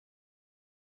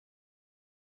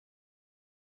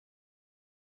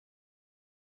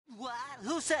What?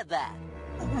 Who said that?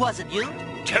 Was it you?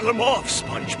 Tell him off,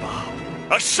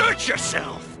 Spongebob. Assert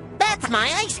yourself. That's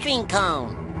my ice cream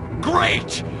cone.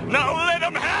 Great! Now let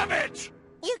him have it!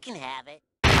 You can have it.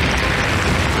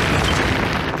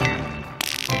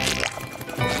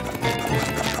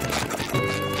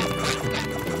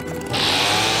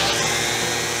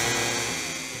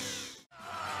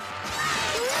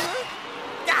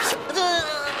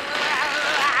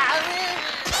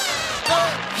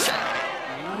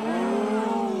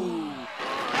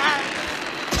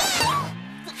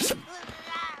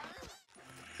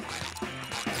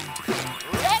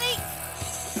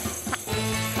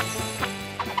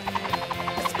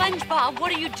 Spongebob,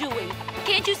 what are you doing?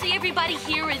 Can't you see everybody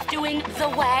here is doing the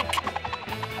whack?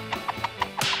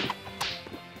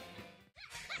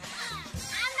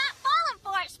 I'm not falling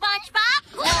for it, SpongeBob!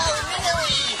 No,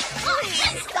 really!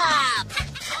 Please stop!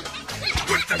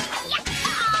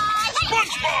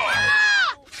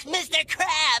 SpongeBob! Mr.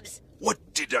 Krabs! What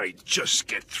did I just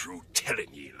get through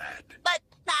telling ye, lad? But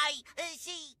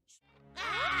see...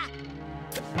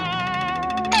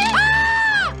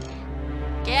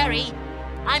 Gary,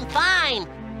 I'm fine.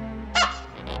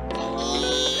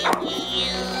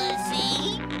 You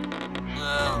see?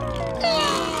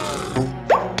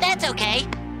 That's okay.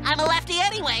 I'm a lefty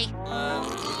anyway.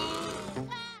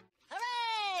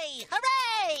 Hooray!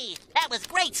 Hooray! That was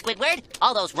great, Squidward.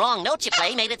 All those wrong notes you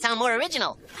play made it sound more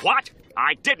original. What?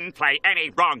 I didn't play any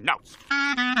wrong notes.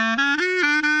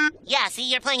 Yeah, see,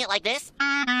 you're playing it like this.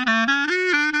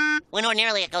 When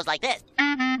ordinarily it goes like this.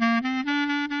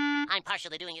 I'm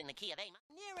partially doing it in the key of A.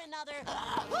 Near another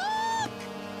hook!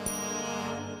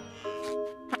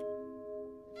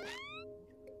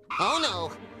 Oh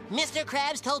no! Mr.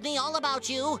 Krabs told me all about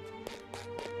you.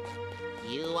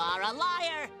 You are a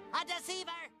liar, a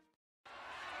deceiver.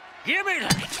 Give me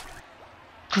that.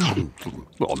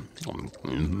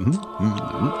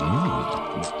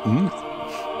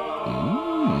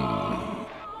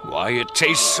 Why, it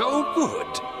tastes so good.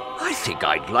 I think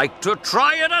I'd like to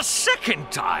try it a second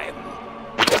time.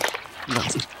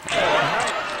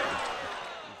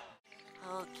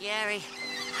 Oh, Gary,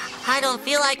 I don't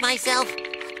feel like myself.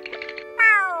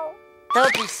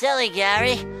 Don't be silly,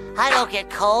 Gary. I don't get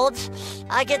colds.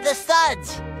 I get the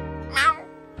suds.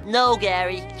 No,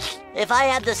 Gary. If I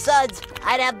had the suds,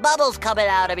 I'd have bubbles coming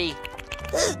out of me.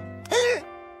 Can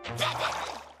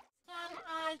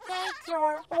I take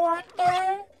your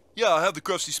order? Yeah, I'll have the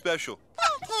Krusty Special.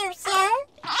 Thank you, sir.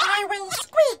 I will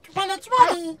squeak when it's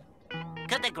ready.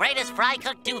 Could the greatest fry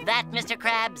cook do that, Mr.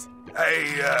 Krabs?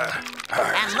 And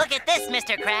And look at this,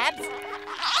 Mr. Krabs.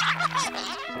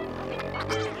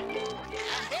 And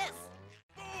this.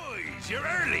 boys, you're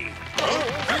early.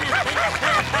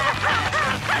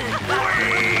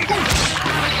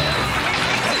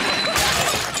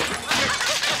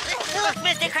 Look,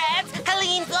 Mr. Krabs,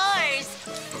 clean floors.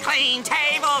 Clean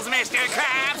tables, Mr.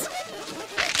 Krabs.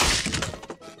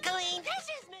 Clean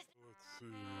dishes, Mr.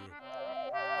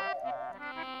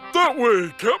 That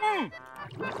way, Captain.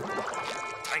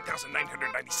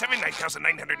 9,997,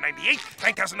 9,998,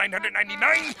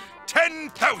 9,999,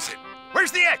 10,000.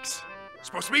 Where's the X?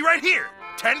 Supposed to be right here.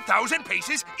 10,000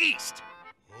 paces east.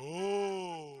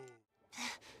 Oh.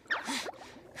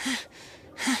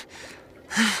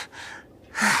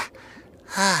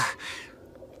 I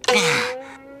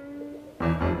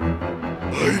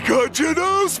got you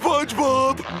now,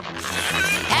 SpongeBob.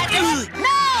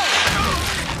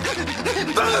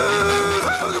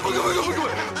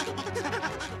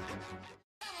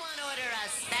 Someone order a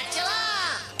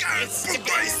spatula.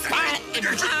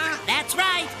 Spatula. That's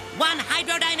right. One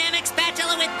hydrodynamic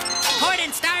spatula with port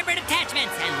and starboard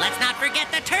attachments. And let's not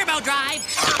forget the turbo drive.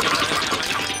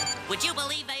 Would you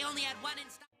believe they only had one in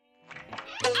stock?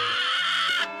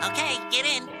 Okay, get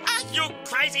in. Are you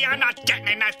crazy? I'm not getting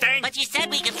in that thing. But you said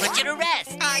we could put you to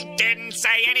rest. I didn't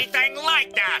say anything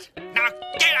like that. Now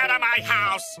get out of my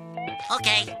house.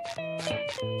 Okay.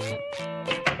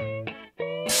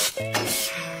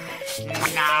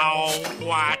 Now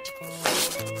what?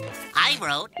 I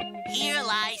wrote, "Here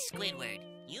lies Squidward."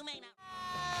 You may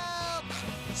not...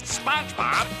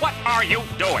 SpongeBob, what are you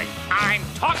doing? I'm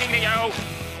talking to you.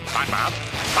 SpongeBob,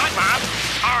 SpongeBob,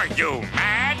 are you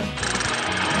mad?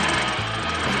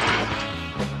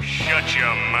 Shut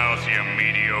your mouth, you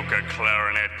mediocre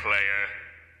clarinet player.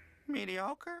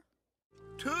 Mediocre?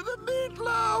 To the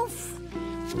meatloaf!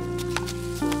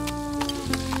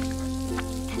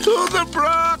 To the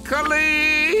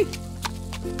broccoli!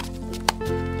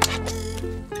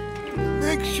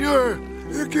 Make sure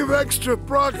you give extra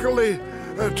broccoli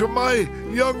to my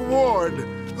young ward.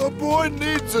 The boy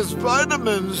needs his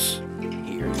vitamins.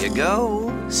 Here you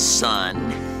go, son.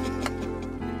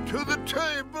 to the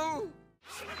table.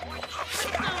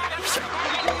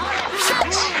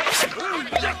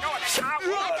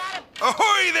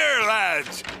 Ahoy there,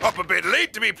 lads! Up a bit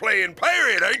late to be playing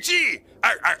pirate, aren't ye?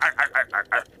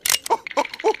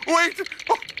 Wait!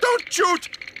 Oh, don't shoot!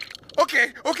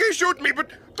 Okay, shoot me,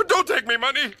 but don't take me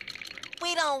money.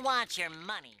 We don't want your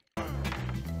money.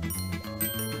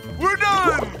 We're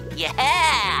done!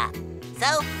 Yeah!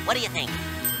 So, what do you think?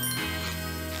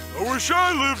 I wish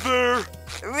I lived there.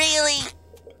 Really?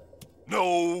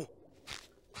 No.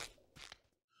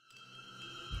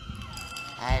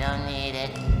 I don't need it.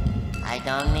 I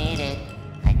don't need it.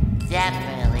 I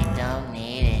definitely don't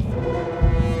need it.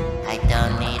 I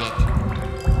don't need it.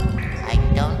 I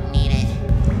don't need it.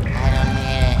 I don't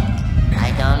need it.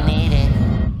 I don't need it.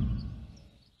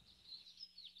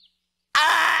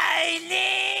 I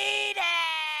need it!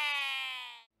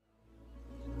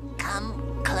 Come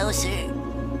closer.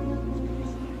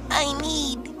 I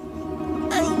need.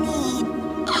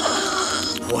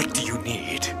 What do you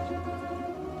need?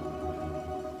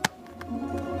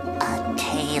 A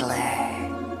tailor.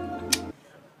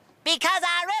 Because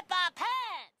I rip our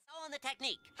pants! So on the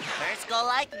technique. First go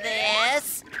like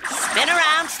this. Spin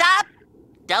around, stop.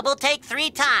 Double take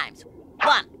 3 times.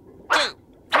 1, 2,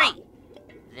 3.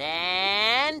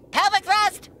 Then pelvic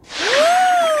thrust.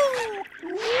 Woo!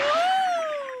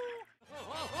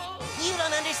 You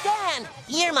don't understand.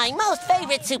 You're my most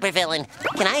favorite supervillain.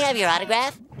 Can I have your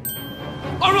autograph?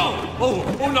 Oh no!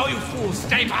 Oh no, you fool!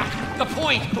 Stay back! The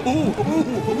point!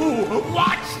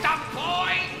 What's the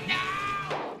point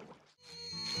now?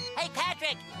 Hey,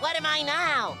 Patrick, what am I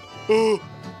now?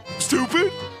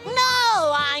 Stupid?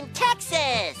 No, I'm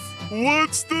Texas.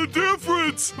 What's the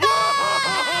difference?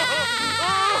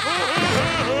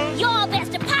 Y'all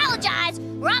best apologize,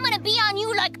 or I'm gonna be on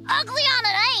you like ugly on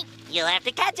an ain't. You'll have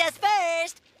to catch us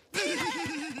first.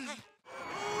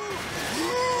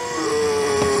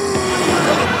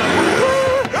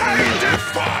 I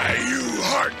defy you,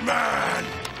 Heartman!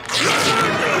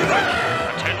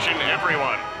 Attention,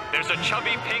 everyone. There's a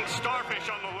chubby pink starfish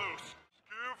on the loose.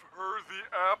 Give her the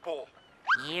apple.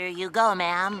 Here you go,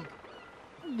 ma'am.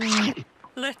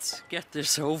 Let's get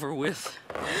this over with.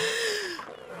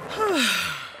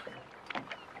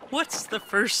 What's the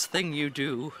first thing you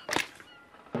do?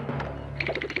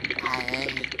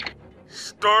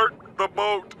 Start the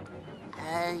boat.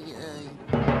 Mrs.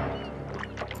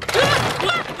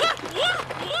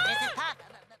 Puck,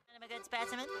 I'm a good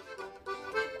specimen.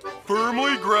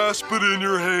 Firmly grasp it in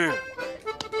your hand.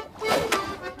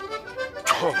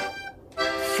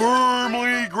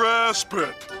 Firmly grasp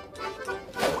it.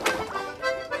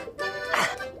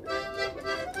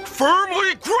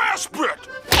 Firmly grasp it!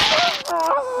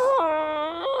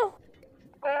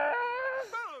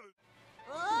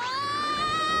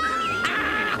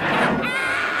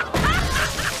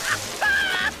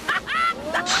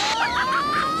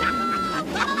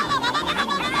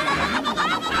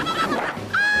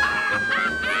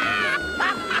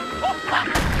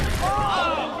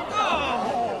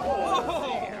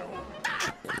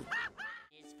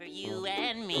 It's for you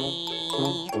and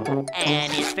me,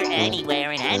 and it's for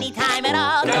anywhere and any time at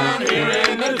all. Down here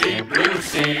in the deep blue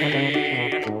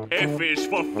sea. F is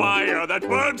for fire that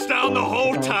burns down the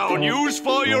whole town. Use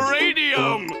for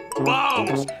uranium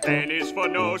bombs. N is for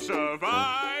no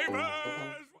survivors.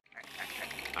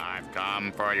 I've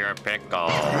come for your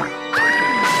pickle.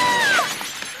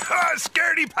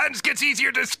 Scaredy Pants gets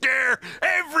easier to scare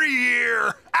every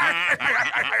year.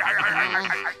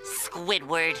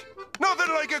 Squidward.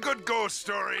 Nothing like a good ghost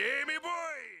story, Amy boy.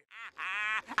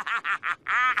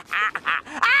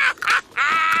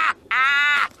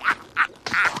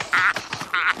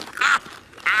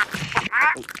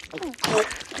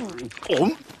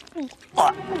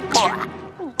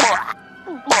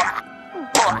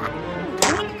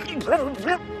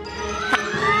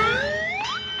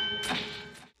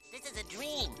 This is a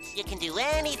dream. You can do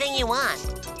anything you want.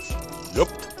 Yep.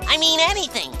 I mean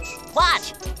anything.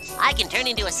 Watch. I can turn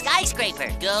into a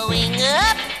skyscraper going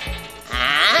up.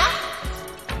 Huh?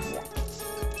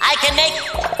 I can make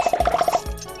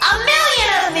a million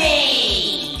of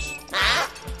these. Huh?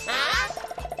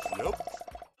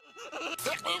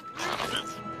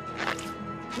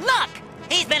 Look!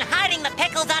 He's been hiding the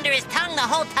pickles under his tongue the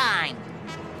whole time.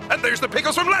 And there's the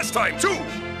pickles from last time, too.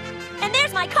 And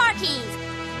there's my car keys.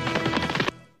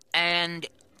 And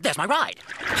there's my ride.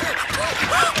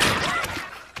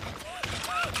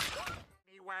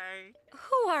 Anyway.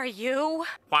 Who are you?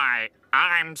 Why,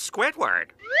 I'm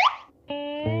Squidward.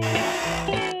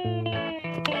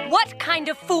 What kind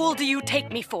of fool do you take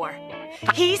me for?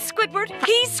 He's Squidward,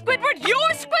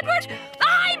 you're Squidward,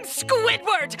 I'm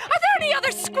Squidward! Are there any other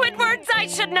Squidwards I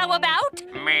should know about?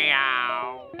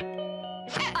 Meow.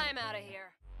 I'm out of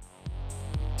here.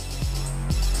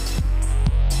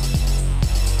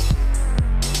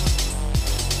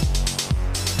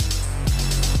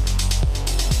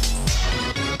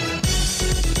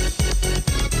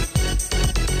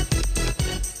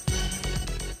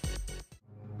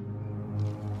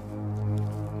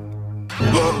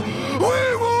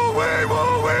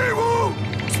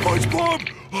 Spongebob,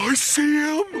 I see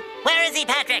him! Where is he,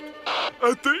 Patrick?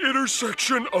 At the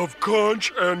intersection of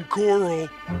conch and coral.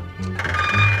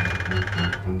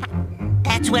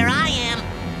 That's where I am.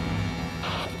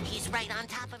 He's right on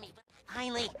top of me.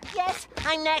 Finally. Yes,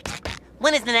 I'm next.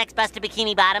 When is the next bus to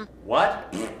Bikini Bottom?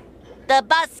 What? The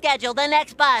bus schedule, the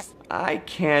next bus. I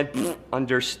can't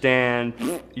understand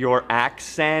your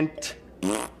accent.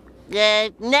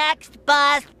 The next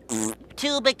bus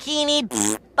to Bikini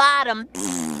Bottom.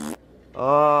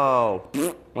 Oh,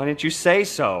 why didn't you say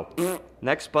so?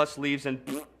 Next bus leaves in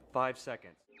 5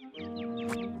 seconds.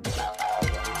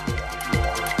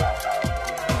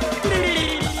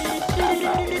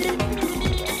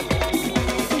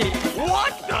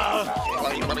 What the?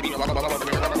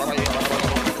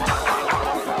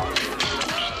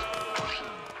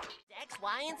 X,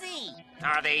 Y, and Z.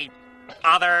 Are the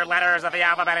other letters of the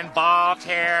alphabet involved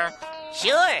here?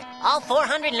 Sure, all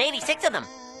 486 of them.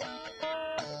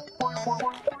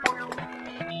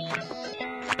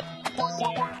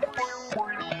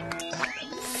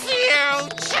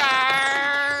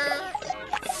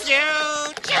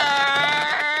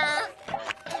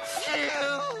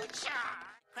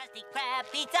 Krusty Krab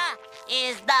pizza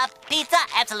is the pizza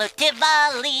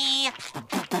absolutively.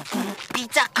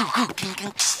 Pizza,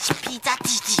 pizza,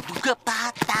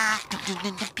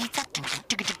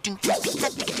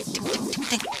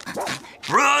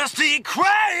 Krusty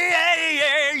Krab